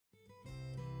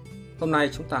Hôm nay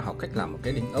chúng ta học cách làm một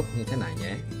cái đinh ốc như thế này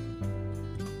nhé.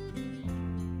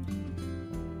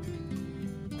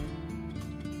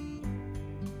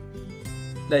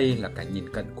 Đây là cảnh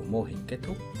nhìn cận của mô hình kết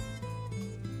thúc.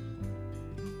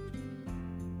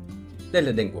 Đây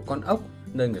là đỉnh của con ốc,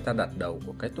 nơi người ta đặt đầu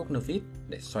của cái tuốc nơ vít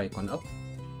để xoay con ốc.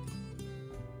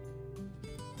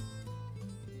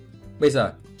 Bây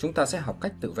giờ, chúng ta sẽ học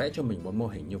cách tự vẽ cho mình một mô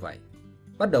hình như vậy.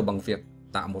 Bắt đầu bằng việc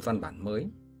tạo một văn bản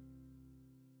mới.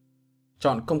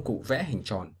 Chọn công cụ vẽ hình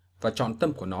tròn và chọn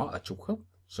tâm của nó ở trục gốc,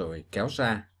 rồi kéo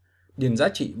ra. Điền giá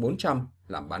trị 400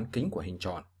 làm bán kính của hình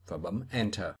tròn và bấm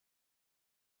Enter.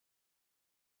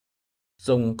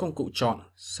 Dùng công cụ chọn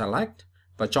Select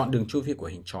và chọn đường chu vi của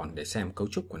hình tròn để xem cấu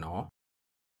trúc của nó.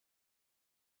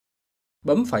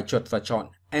 Bấm phải chuột và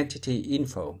chọn Entity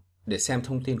Info để xem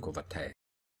thông tin của vật thể.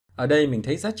 Ở đây mình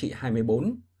thấy giá trị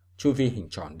 24, chu vi hình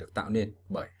tròn được tạo nên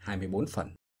bởi 24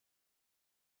 phần.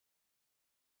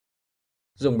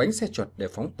 Dùng bánh xe chuột để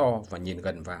phóng to và nhìn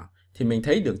gần vào thì mình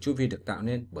thấy đường chu vi được tạo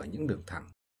nên bởi những đường thẳng.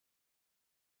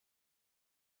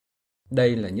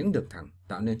 Đây là những đường thẳng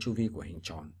tạo nên chu vi của hình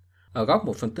tròn. Ở góc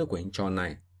 1/4 của hình tròn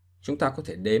này, chúng ta có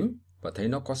thể đếm và thấy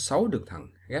nó có 6 đường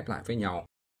thẳng ghép lại với nhau.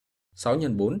 6 x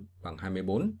 4 bằng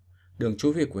 24. Đường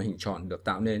chu vi của hình tròn được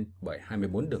tạo nên bởi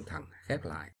 24 đường thẳng ghép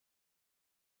lại.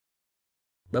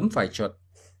 Bấm phải chuột,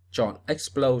 chọn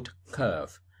Explode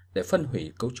Curve để phân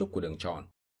hủy cấu trúc của đường tròn.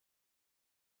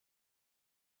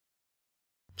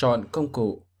 Chọn công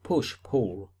cụ Push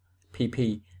Pull PP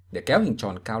để kéo hình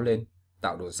tròn cao lên,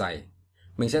 tạo độ dày.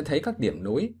 Mình sẽ thấy các điểm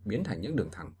nối biến thành những đường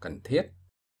thẳng cần thiết.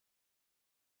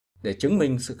 Để chứng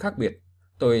minh sự khác biệt,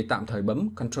 tôi tạm thời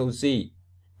bấm Ctrl+G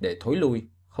để thối lui,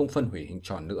 không phân hủy hình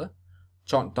tròn nữa.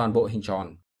 Chọn toàn bộ hình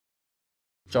tròn.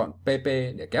 Chọn PP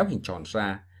để kéo hình tròn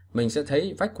ra. Mình sẽ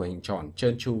thấy vách của hình tròn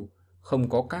trơn tru, không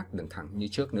có các đường thẳng như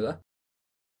trước nữa.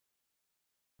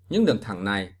 Những đường thẳng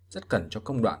này rất cần cho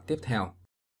công đoạn tiếp theo.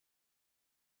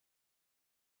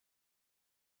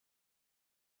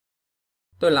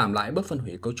 Tôi làm lại bước phân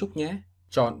hủy cấu trúc nhé.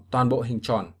 Chọn toàn bộ hình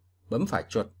tròn, bấm phải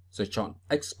chuột rồi chọn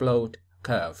Explode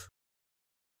Curve.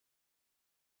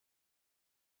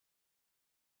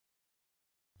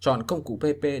 Chọn công cụ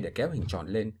PP để kéo hình tròn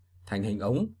lên thành hình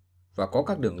ống và có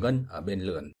các đường gân ở bên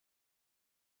lườn.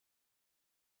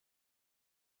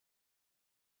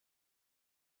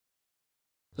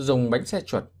 Dùng bánh xe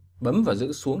chuột, bấm và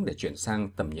giữ xuống để chuyển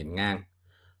sang tầm nhìn ngang.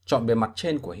 Chọn bề mặt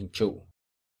trên của hình trụ.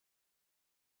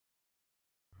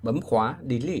 Bấm khóa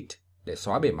Delete để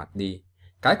xóa bề mặt đi.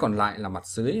 Cái còn lại là mặt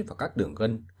dưới và các đường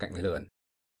gân cạnh lườn.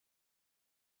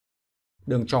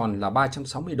 Đường tròn là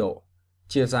 360 độ,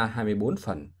 chia ra 24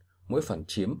 phần, mỗi phần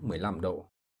chiếm 15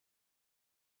 độ.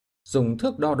 Dùng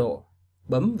thước đo độ,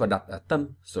 bấm và đặt ở tâm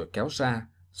rồi kéo ra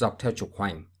dọc theo trục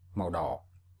hoành màu đỏ.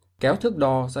 Kéo thước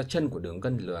đo ra chân của đường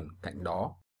gân lườn cạnh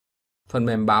đó. Phần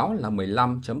mềm báo là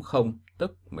 15.0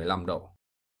 tức 15 độ.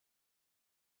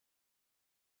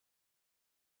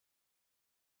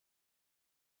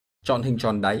 Chọn hình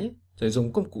tròn đáy rồi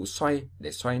dùng công cụ xoay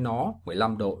để xoay nó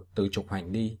 15 độ từ trục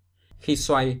hoành đi. Khi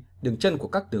xoay, đường chân của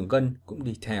các đường gân cũng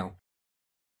đi theo.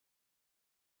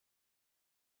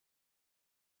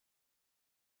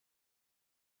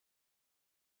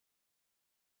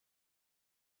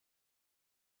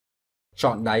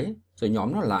 Chọn đáy rồi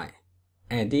nhóm nó lại.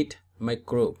 Edit, Make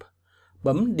Group.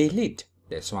 Bấm Delete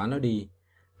để xóa nó đi.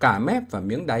 Cả mép và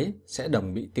miếng đáy sẽ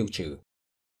đồng bị tiêu trừ.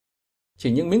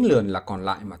 Chỉ những miếng lườn là còn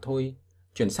lại mà thôi.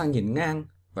 Chuyển sang nhìn ngang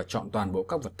và chọn toàn bộ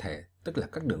các vật thể, tức là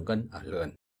các đường gân ở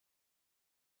lườn.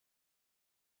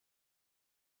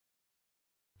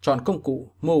 Chọn công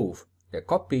cụ Move để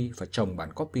copy và chồng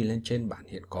bản copy lên trên bản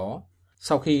hiện có.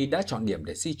 Sau khi đã chọn điểm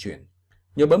để di chuyển,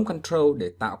 nhớ bấm Ctrl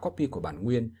để tạo copy của bản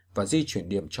nguyên và di chuyển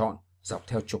điểm chọn dọc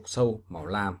theo trục sâu màu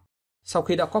lam. Sau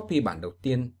khi đã copy bản đầu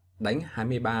tiên, đánh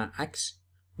 23x,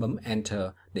 bấm Enter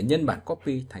để nhân bản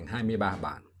copy thành 23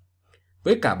 bản.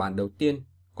 Với cả bản đầu tiên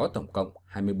có tổng cộng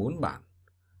 24 bản,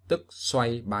 tức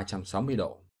xoay 360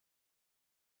 độ.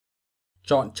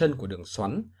 Chọn chân của đường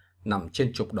xoắn nằm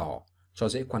trên trục đỏ cho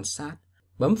dễ quan sát.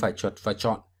 Bấm phải chuột và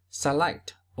chọn Select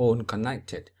All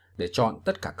Connected để chọn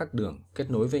tất cả các đường kết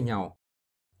nối với nhau.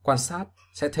 Quan sát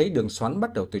sẽ thấy đường xoắn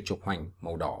bắt đầu từ trục hoành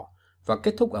màu đỏ và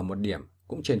kết thúc ở một điểm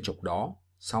cũng trên trục đó,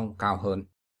 song cao hơn.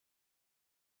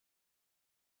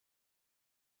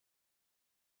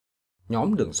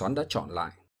 Nhóm đường xoắn đã chọn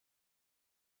lại.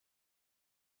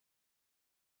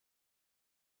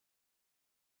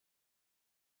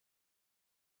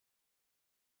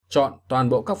 Chọn toàn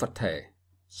bộ các vật thể,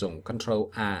 dùng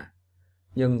Ctrl+A,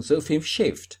 nhưng giữ phím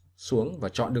Shift xuống và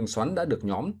chọn đường xoắn đã được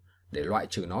nhóm để loại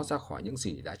trừ nó ra khỏi những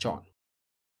gì đã chọn.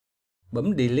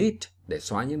 Bấm Delete để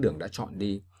xóa những đường đã chọn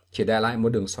đi. chỉ để lại một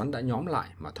đường xoắn đã nhóm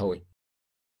lại mà thôi.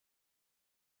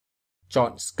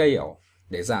 Chọn Scale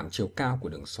để giảm chiều cao của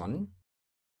đường xoắn.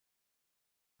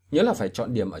 Nhớ là phải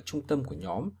chọn điểm ở trung tâm của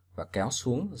nhóm và kéo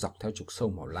xuống dọc theo trục sâu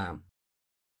màu lam.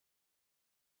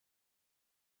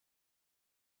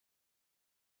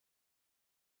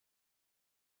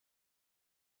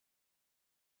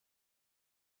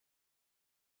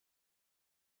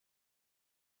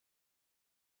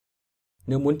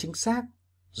 Nếu muốn chính xác,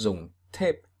 dùng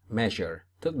Tape Measure,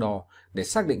 thước đo, để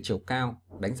xác định chiều cao,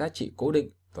 đánh giá trị cố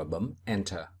định và bấm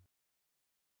Enter.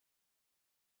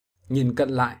 Nhìn cận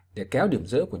lại để kéo điểm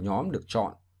giữa của nhóm được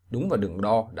chọn đúng vào đường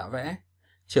đo đã vẽ.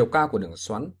 Chiều cao của đường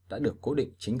xoắn đã được cố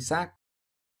định chính xác.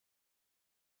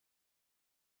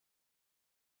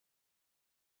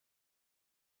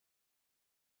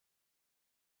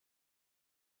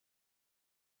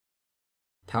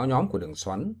 Tháo nhóm của đường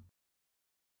xoắn.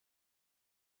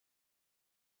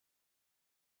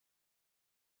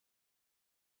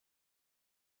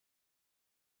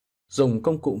 Dùng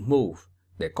công cụ Move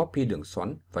để copy đường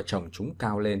xoắn và chồng chúng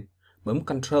cao lên. Bấm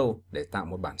Ctrl để tạo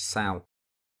một bản sao.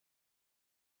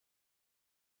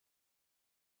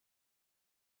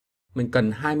 Mình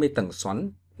cần 20 tầng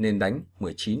xoắn nên đánh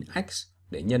 19x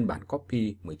để nhân bản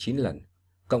copy 19 lần,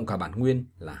 cộng cả bản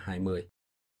nguyên là 20.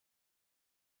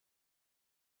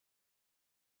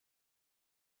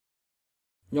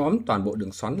 Nhóm toàn bộ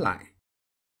đường xoắn lại.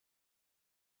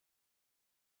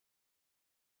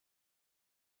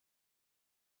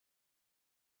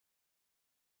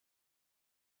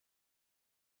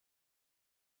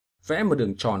 Vẽ một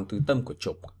đường tròn từ tâm của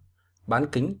trục, bán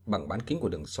kính bằng bán kính của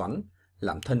đường xoắn,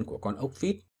 làm thân của con ốc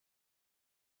vít.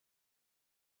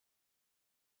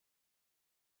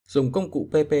 Dùng công cụ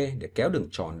PP để kéo đường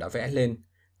tròn đã vẽ lên,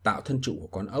 tạo thân trụ của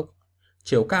con ốc.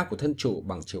 Chiều cao của thân trụ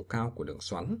bằng chiều cao của đường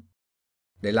xoắn.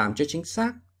 Để làm cho chính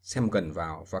xác, xem gần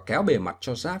vào và kéo bề mặt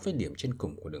cho giáp với điểm trên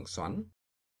cùng của đường xoắn.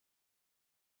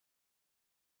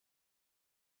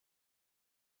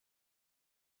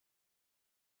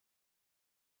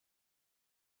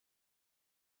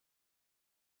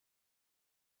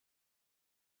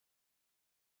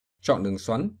 Chọn đường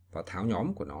xoắn và tháo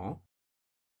nhóm của nó.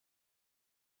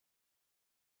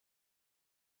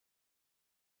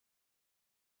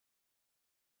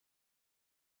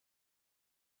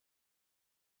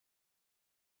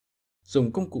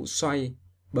 Dùng công cụ xoay,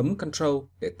 bấm Ctrl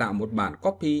để tạo một bản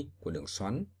copy của đường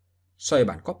xoắn. Xoay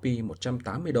bản copy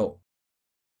 180 độ.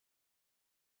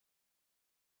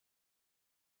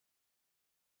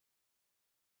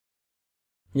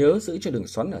 Nhớ giữ cho đường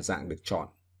xoắn ở dạng được chọn.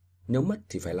 Nếu mất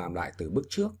thì phải làm lại từ bước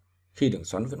trước, khi đường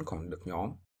xoắn vẫn còn được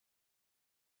nhóm.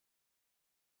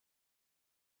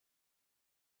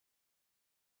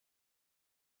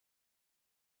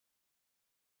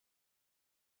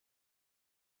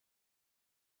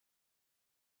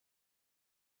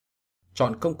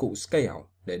 Chọn công cụ Scale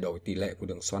để đổi tỷ lệ của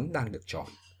đường xoắn đang được chọn.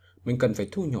 Mình cần phải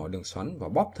thu nhỏ đường xoắn và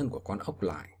bóp thân của con ốc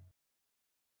lại.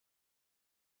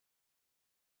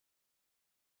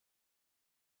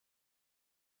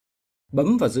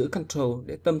 Bấm và giữ Ctrl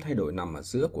để tâm thay đổi nằm ở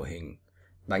giữa của hình.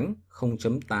 Đánh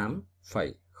 0.8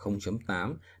 phẩy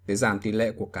 0.8 để giảm tỷ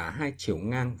lệ của cả hai chiều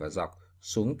ngang và dọc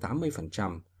xuống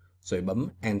 80%, rồi bấm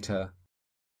Enter.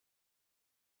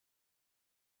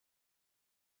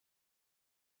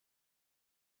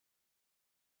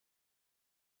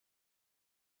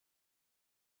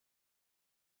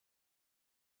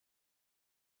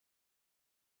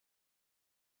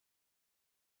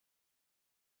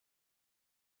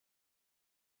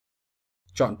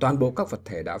 Chọn toàn bộ các vật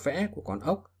thể đã vẽ của con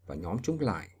ốc và nhóm chúng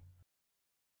lại.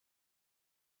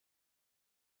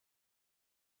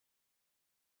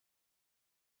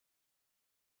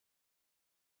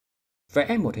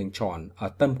 Vẽ một hình tròn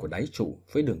ở tâm của đáy trụ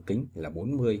với đường kính là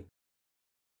 40.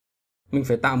 Mình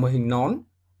phải tạo một hình nón,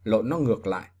 lộn nó ngược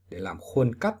lại để làm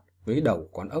khuôn cắt với đầu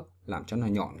con ốc, làm cho nó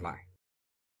nhọn lại.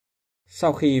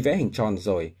 Sau khi vẽ hình tròn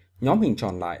rồi, nhóm hình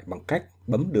tròn lại bằng cách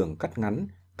bấm đường cắt ngắn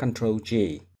Ctrl G.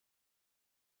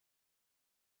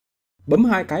 Bấm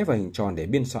hai cái vào hình tròn để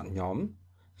biên soạn nhóm.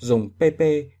 Dùng PP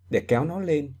để kéo nó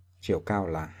lên, chiều cao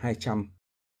là 200.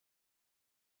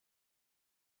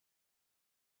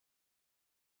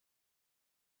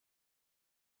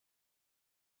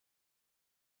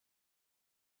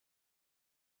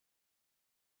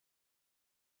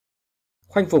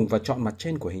 Khoanh vùng và chọn mặt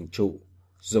trên của hình trụ.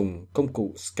 Dùng công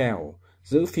cụ Scale,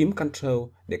 giữ phím Ctrl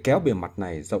để kéo bề mặt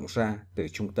này rộng ra từ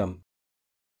trung tâm.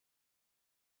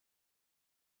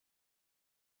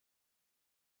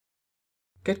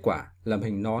 Kết quả làm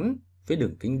hình nón với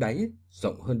đường kính đáy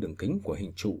rộng hơn đường kính của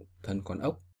hình trụ thân con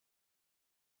ốc.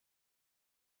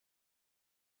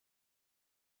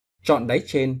 Chọn đáy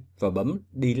trên và bấm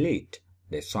Delete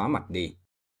để xóa mặt đi.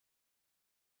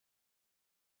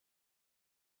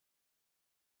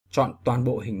 Chọn toàn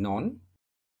bộ hình nón.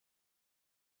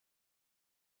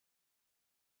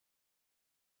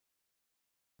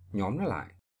 Nhóm nó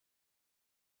lại.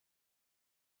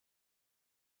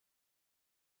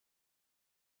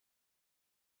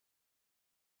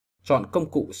 Chọn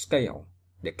công cụ Scale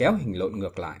để kéo hình lộn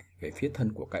ngược lại về phía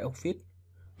thân của cái ốc vít.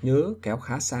 Nhớ kéo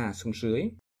khá xa xuống dưới.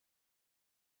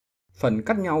 Phần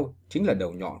cắt nhau chính là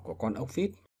đầu nhọn của con ốc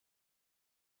vít.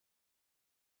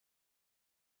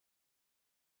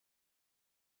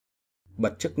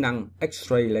 Bật chức năng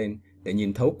X-ray lên để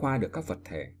nhìn thấu qua được các vật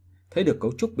thể, thấy được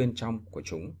cấu trúc bên trong của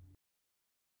chúng.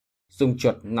 Dùng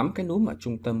chuột nắm cái núm ở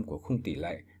trung tâm của khung tỷ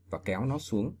lệ và kéo nó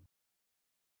xuống.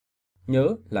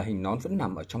 Nhớ là hình nón vẫn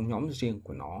nằm ở trong nhóm riêng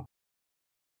của nó.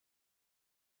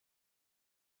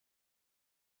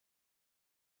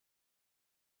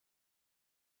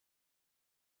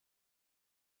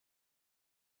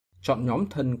 Chọn nhóm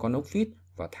thân con ốc vít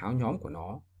và tháo nhóm của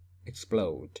nó.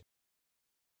 Explode.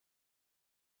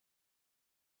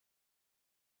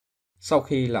 Sau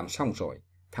khi làm xong rồi,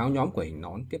 tháo nhóm của hình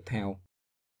nón tiếp theo.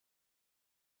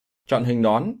 Chọn hình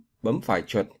nón, bấm phải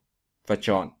chuột và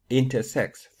chọn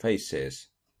Intersect Faces.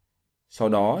 Sau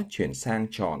đó chuyển sang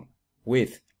chọn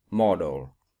With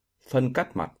Model, phân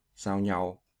cắt mặt giao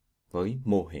nhau với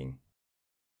mô hình.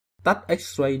 Tắt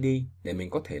X-ray đi để mình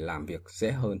có thể làm việc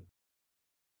dễ hơn.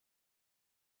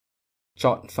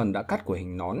 Chọn phần đã cắt của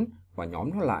hình nón và nhóm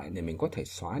nó lại để mình có thể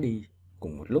xóa đi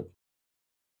cùng một lúc.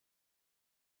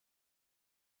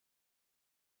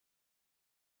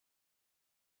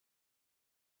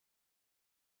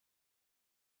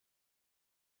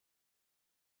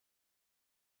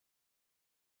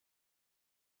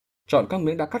 Chọn các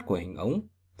miếng đã cắt của hình ống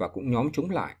và cũng nhóm chúng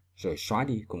lại rồi xóa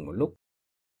đi cùng một lúc.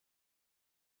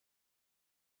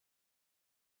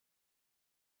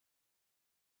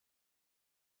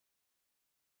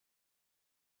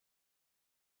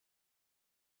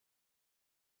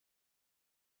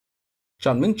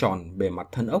 Chọn miếng tròn bề mặt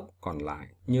thân ốc còn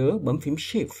lại, nhớ bấm phím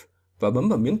Shift và bấm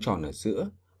vào miếng tròn ở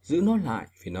giữa, giữ nó lại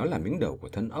vì nó là miếng đầu của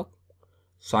thân ốc.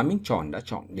 Xóa miếng tròn đã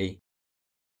chọn đi.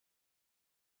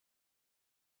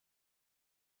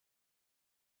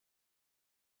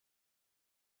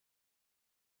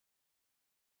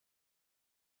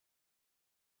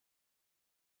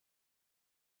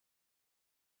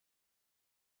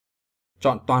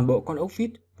 Chọn toàn bộ con ốc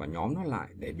vít và nhóm nó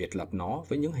lại để biệt lập nó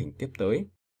với những hình tiếp tới.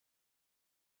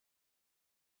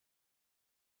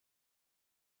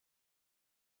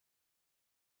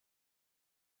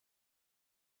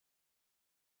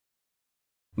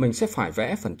 Mình sẽ phải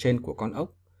vẽ phần trên của con ốc,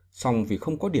 song vì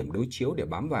không có điểm đối chiếu để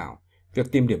bám vào, việc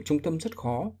tìm điểm trung tâm rất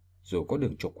khó, dù có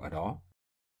đường trục ở đó.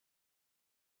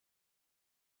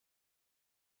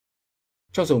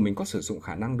 Cho dù mình có sử dụng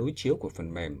khả năng đối chiếu của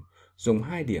phần mềm, dùng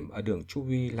 2 điểm ở đường chu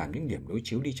vi làm những điểm đối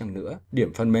chiếu đi chăng nữa,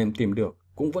 điểm phần mềm tìm được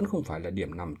cũng vẫn không phải là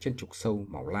điểm nằm trên trục sâu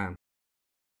màu lam.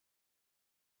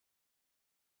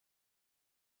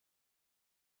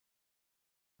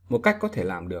 Một cách có thể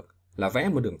làm được là vẽ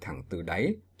một đường thẳng từ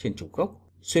đáy trên trục gốc,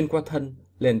 xuyên qua thân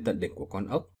lên tận đỉnh của con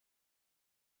ốc.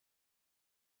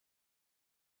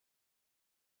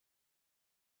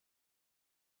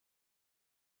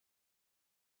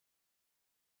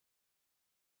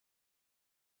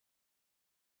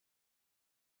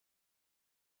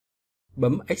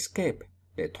 Bấm Escape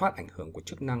để thoát ảnh hưởng của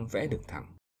chức năng vẽ đường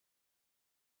thẳng.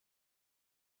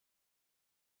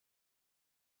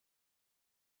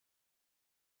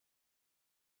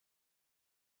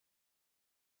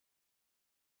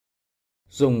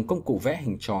 Dùng công cụ vẽ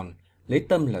hình tròn, lấy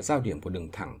tâm là giao điểm của đường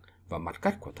thẳng và mặt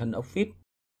cắt của thân ốc vít.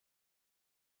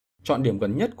 Chọn điểm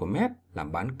gần nhất của mép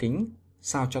làm bán kính,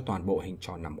 sao cho toàn bộ hình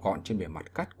tròn nằm gọn trên bề mặt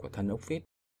cắt của thân ốc vít.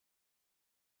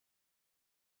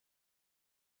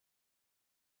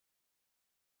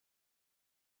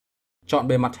 Chọn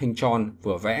bề mặt hình tròn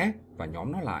vừa vẽ và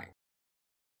nhóm nó lại.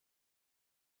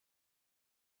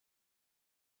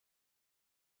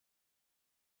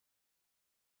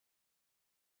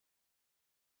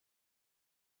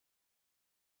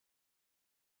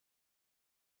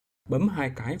 Bấm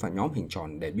 2 cái vào nhóm hình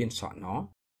tròn để biên soạn nó.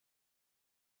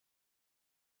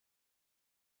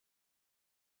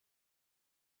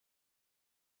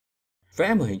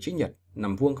 Vẽ một hình chữ nhật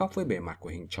nằm vuông góc với bề mặt của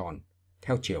hình tròn,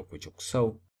 theo chiều của trục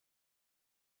sâu.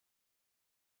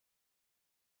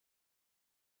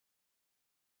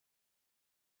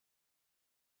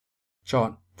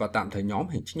 Chọn và tạm thời nhóm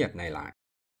hình chữ nhật này lại.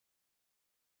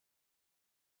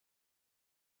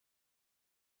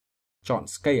 Chọn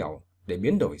Scale để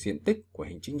biến đổi diện tích của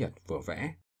hình chữ nhật vừa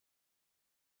vẽ.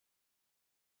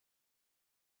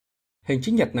 Hình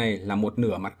chữ nhật này là một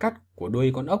nửa mặt cắt của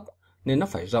đuôi con ốc nên nó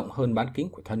phải rộng hơn bán kính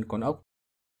của thân con ốc.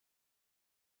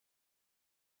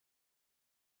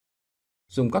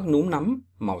 Dùng các núm nắm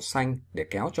màu xanh để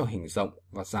kéo cho hình rộng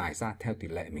và dài ra theo tỷ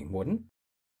lệ mình muốn.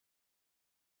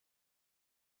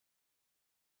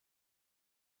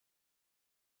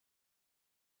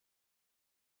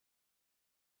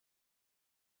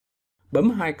 Bấm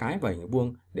 2 cái vào hình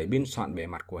vuông để biên soạn bề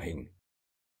mặt của hình.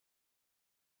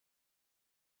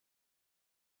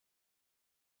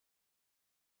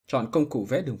 Chọn công cụ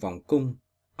vẽ đường vòng cung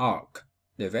Arc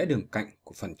để vẽ đường cạnh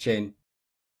của phần trên.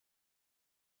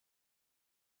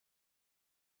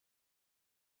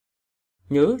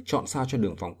 Nhớ chọn sao cho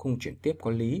đường vòng cung chuyển tiếp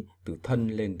có lý từ thân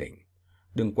lên đỉnh,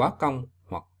 đừng quá cong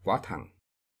hoặc quá thẳng.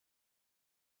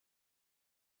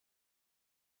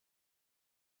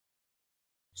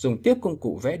 Dùng tiếp công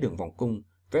cụ vẽ đường vòng cung,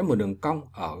 vẽ một đường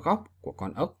cong ở góc của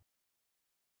con ốc.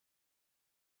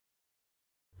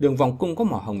 Đường vòng cung có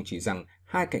màu hồng chỉ rằng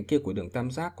hai cạnh kia của đường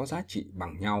tam giác có giá trị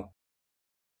bằng nhau.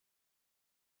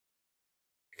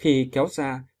 Khi kéo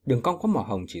ra, đường cong có màu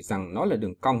hồng chỉ rằng nó là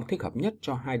đường cong thích hợp nhất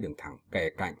cho hai đường thẳng kề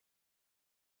cạnh.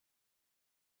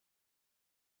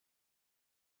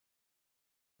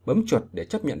 Bấm chuột để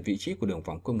chấp nhận vị trí của đường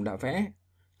vòng cung đã vẽ.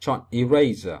 Chọn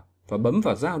Eraser và bấm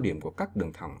vào giao điểm của các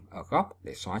đường thẳng ở góc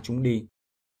để xóa chúng đi.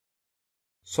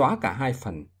 Xóa cả hai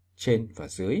phần, trên và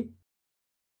dưới.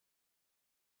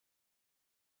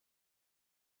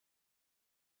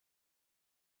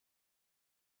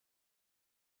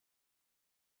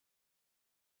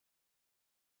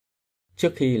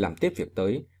 Trước khi làm tiếp việc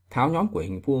tới, tháo nhóm của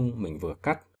hình vuông mình vừa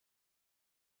cắt.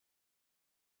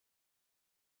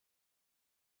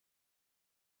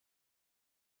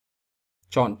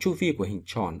 Chọn chu vi của hình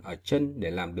tròn ở chân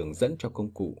để làm đường dẫn cho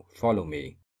công cụ Follow Me.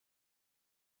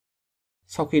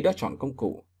 Sau khi đã chọn công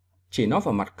cụ, chỉ nó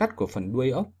vào mặt cắt của phần đuôi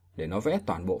ốc để nó vẽ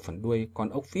toàn bộ phần đuôi con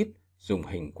ốc vít dùng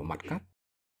hình của mặt cắt.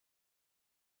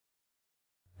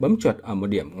 Bấm chuột ở một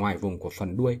điểm ngoài vùng của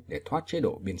phần đuôi để thoát chế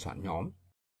độ biên soạn nhóm.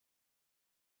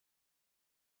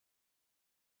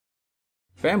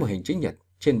 Vẽ một hình chữ nhật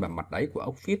trên bề mặt đáy của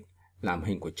ốc vít làm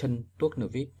hình của chân tuốc nơ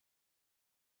vít.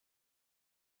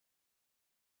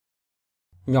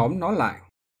 Nhóm nó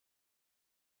lại.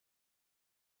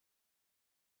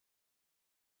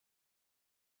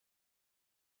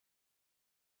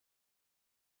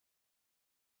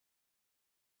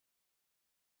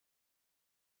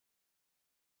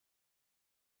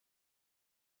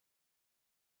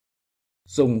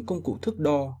 Dùng công cụ thước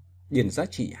đo, điền giá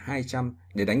trị 200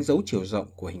 để đánh dấu chiều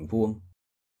rộng của hình vuông.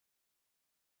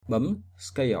 Bấm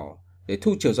Scale để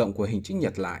thu chiều rộng của hình chữ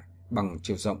nhật lại bằng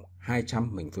chiều rộng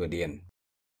 200 mình vừa điền.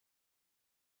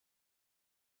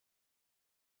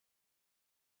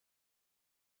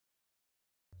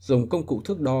 Dùng công cụ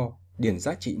thước đo, điền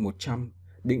giá trị 100,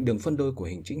 định đường phân đôi của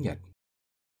hình chữ nhật.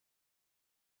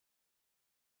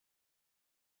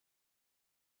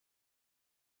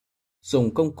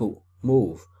 Dùng công cụ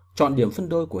Move, chọn điểm phân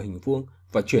đôi của hình vuông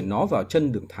và chuyển nó vào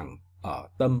chân đường thẳng ở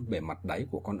tâm bề mặt đáy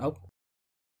của con ốc.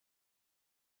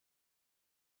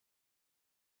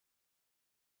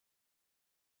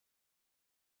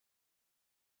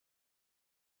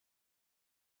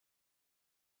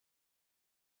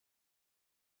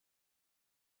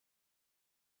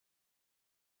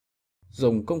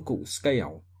 Dùng công cụ Scale,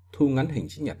 thu ngắn hình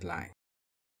chữ nhật lại.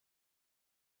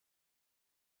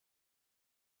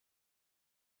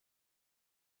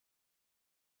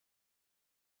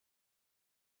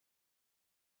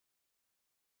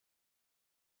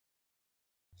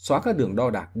 Xóa các đường đo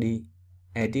đạc đi.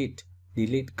 Edit,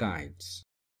 Delete Guides.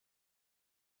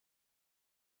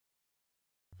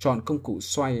 Chọn công cụ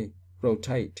xoay,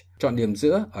 Rotate, chọn điểm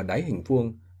giữa ở đáy hình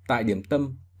vuông. Tại điểm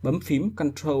tâm, bấm phím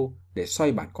Ctrl để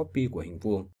xoay bản copy của hình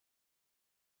vuông.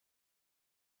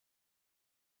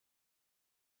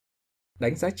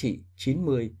 Đánh giá trị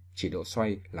 90, chỉ độ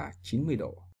xoay là 90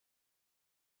 độ.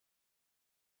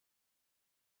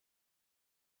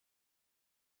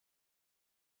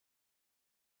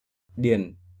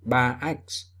 Điền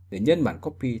 3x để nhân bản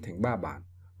copy thành 3 bản,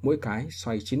 mỗi cái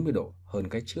xoay 90 độ hơn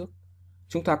cái trước.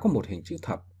 Chúng ta có một hình chữ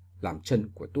thập làm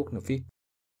chân của tuốc nơ vít.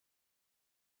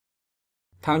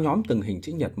 Tháo nhóm từng hình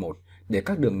chữ nhật một để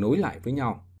các đường nối lại với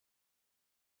nhau.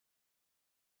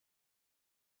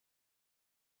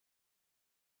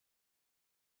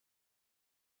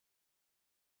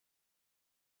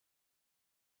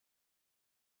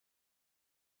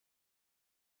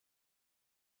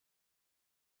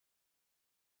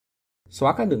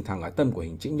 Xóa các đường thẳng ở tâm của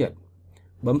hình chữ nhật.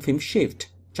 Bấm phím Shift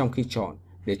trong khi chọn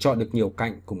để chọn được nhiều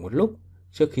cạnh cùng một lúc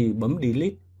trước khi bấm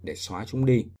Delete để xóa chúng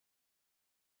đi.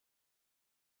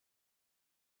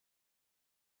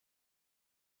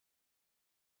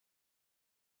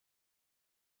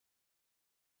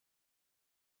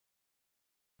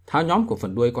 Tháo nhóm của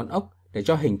phần đuôi con ốc để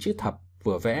cho hình chữ thập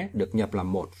vừa vẽ được nhập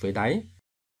làm một với đáy.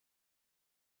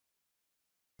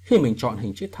 Khi mình chọn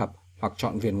hình chữ thập hoặc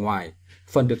chọn viền ngoài,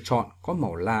 phần được chọn có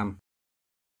màu lam.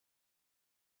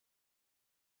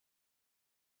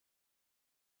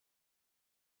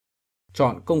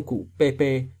 Chọn công cụ PP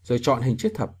rồi chọn hình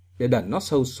chữ thập để đẩy nó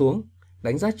sâu xuống,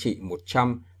 đánh giá trị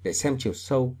 100 để xem chiều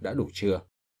sâu đã đủ chưa.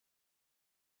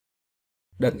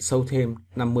 Đẩy sâu thêm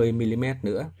 50 mm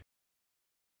nữa.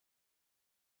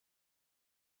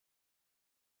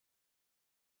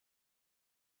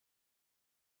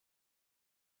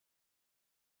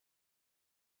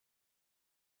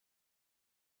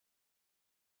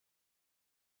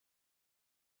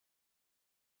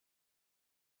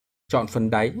 Chọn phần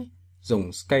đáy,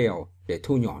 dùng scale để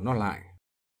thu nhỏ nó lại.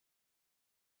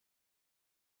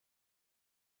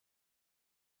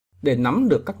 Để nắm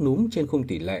được các núm trên khung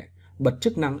tỷ lệ, bật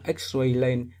chức năng X-ray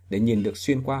lên để nhìn được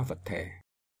xuyên qua vật thể.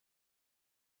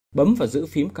 Bấm và giữ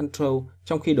phím Ctrl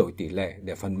trong khi đổi tỷ lệ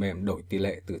để phần mềm đổi tỷ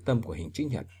lệ từ tâm của hình chữ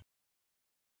nhật.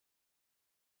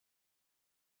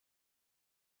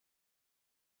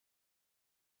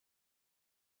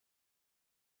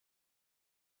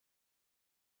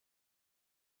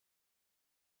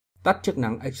 Tắt chức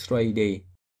năng X-ray đi.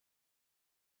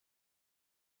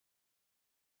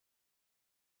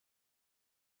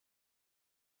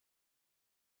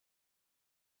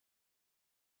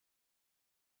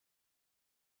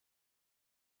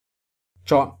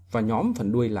 Chọn và nhóm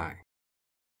phần đuôi lại.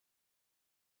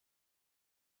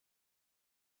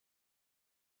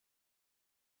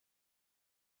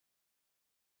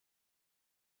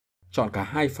 Chọn cả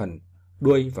hai phần,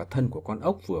 đuôi và thân của con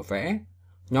ốc vừa vẽ,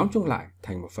 nhóm chúng lại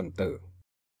thành một phần tử.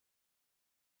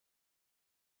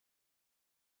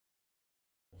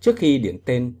 Trước khi điền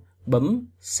tên, bấm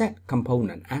Set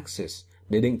Component Axis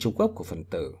để định trục gốc của phần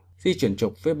tử. Di chuyển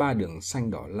trục với 3 đường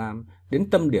xanh đỏ lam đến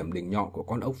tâm điểm đỉnh nhọn của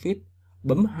con ốc vít.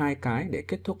 Bấm 2 cái để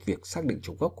kết thúc việc xác định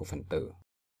trục gốc của phần tử.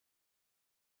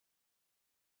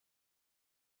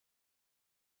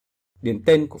 Điền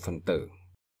tên của phần tử.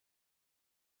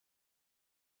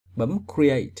 Bấm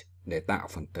Create để tạo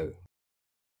phần tử.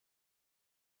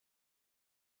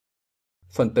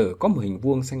 Phần tử có một hình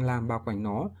vuông xanh lam bao quanh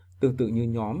nó, tương tự như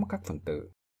nhóm các phần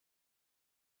tử.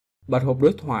 Bật hộp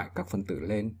đối thoại các phần tử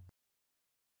lên.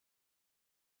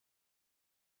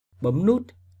 Bấm nút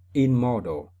In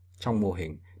Model trong mô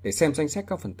hình để xem danh sách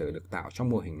các phần tử được tạo trong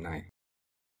mô hình này.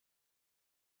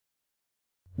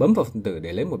 Bấm vào phần tử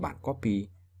để lấy một bản copy.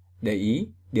 Để ý,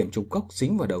 điểm trục gốc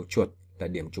dính vào đầu chuột là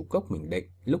điểm trục gốc mình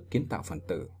định lúc kiến tạo phần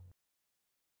tử.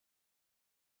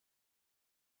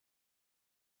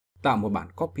 Tạo một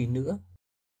bản copy nữa.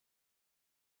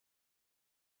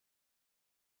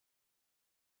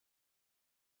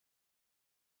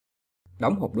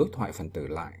 Đóng hộp đối thoại phần tử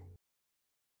lại.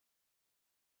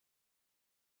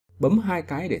 Bấm 2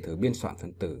 cái để thử biên soạn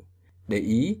phần tử. Để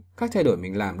ý, các thay đổi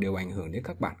mình làm đều ảnh hưởng đến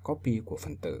các bản copy của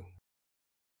phần tử.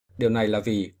 Điều này là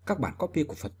vì các bản copy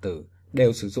của phần tử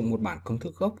đều sử dụng một bản công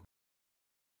thức gốc.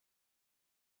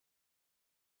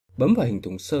 Bấm vào hình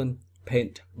thùng sơn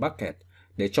Paint Bucket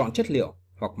để chọn chất liệu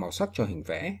hoặc màu sắc cho hình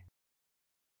vẽ.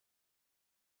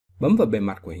 Bấm vào bề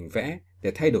mặt của hình vẽ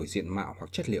để thay đổi diện mạo hoặc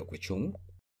chất liệu của chúng.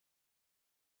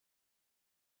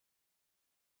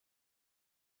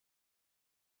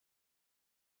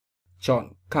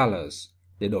 Chọn Colors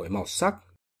để đổi màu sắc.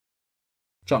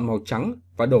 Chọn màu trắng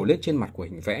và đổ lên trên mặt của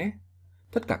hình vẽ.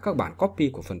 Tất cả các bản copy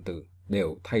của phần tử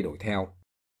đều thay đổi theo.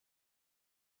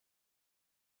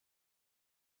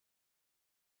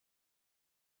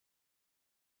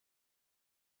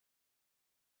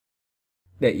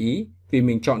 Để ý, vì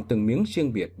mình chọn từng miếng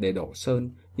riêng biệt để đổ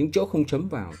sơn, những chỗ không chấm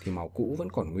vào thì màu cũ vẫn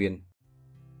còn nguyên.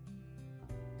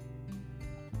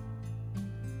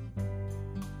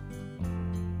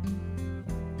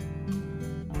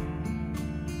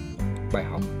 Bài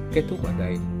học kết thúc ở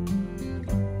đây.